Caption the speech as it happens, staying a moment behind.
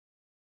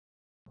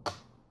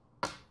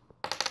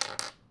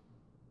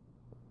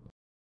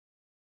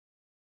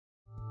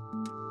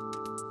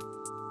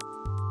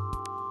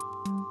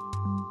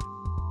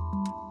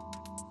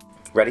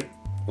Ready?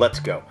 Let's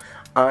go.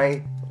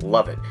 I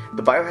love it.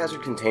 The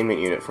Biohazard Containment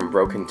Unit from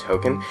Broken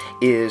Token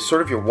is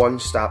sort of your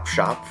one-stop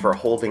shop for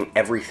holding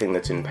everything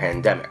that's in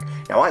Pandemic.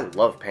 Now, I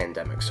love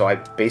Pandemic, so I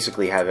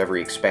basically have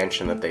every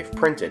expansion that they've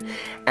printed,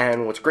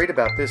 and what's great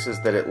about this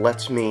is that it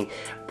lets me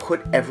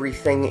put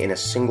everything in a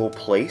single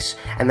place,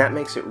 and that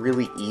makes it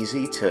really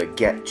easy to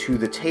get to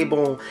the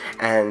table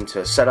and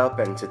to set up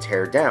and to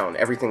tear down.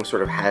 Everything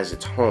sort of has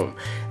its home.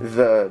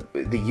 The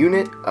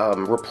unit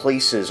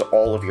replaces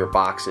all of your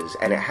boxes,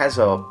 and it has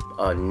a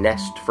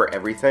nest for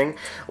everything,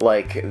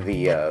 like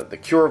the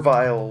cure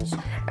vials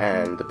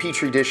and the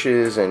petri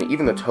dishes, and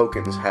even the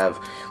tokens have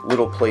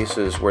little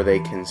places where they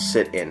can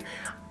sit in.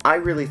 I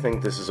really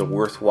think this is a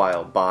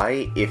worthwhile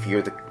buy if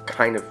you're the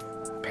kind of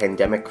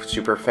Pandemic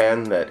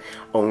superfan that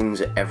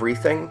owns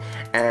everything.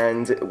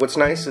 And what's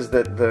nice is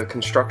that the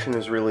construction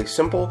is really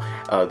simple.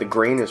 The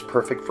grain is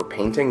perfect for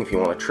painting if you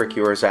want to trick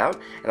yours out,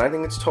 and I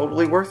think it's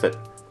totally worth it.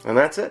 And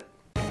that's it.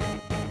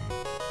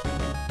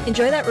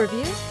 Enjoy that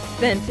review?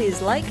 Then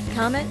please like,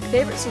 comment,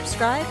 favorite,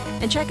 subscribe,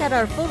 and check out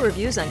our full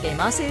reviews on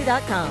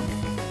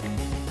Gameosity.com.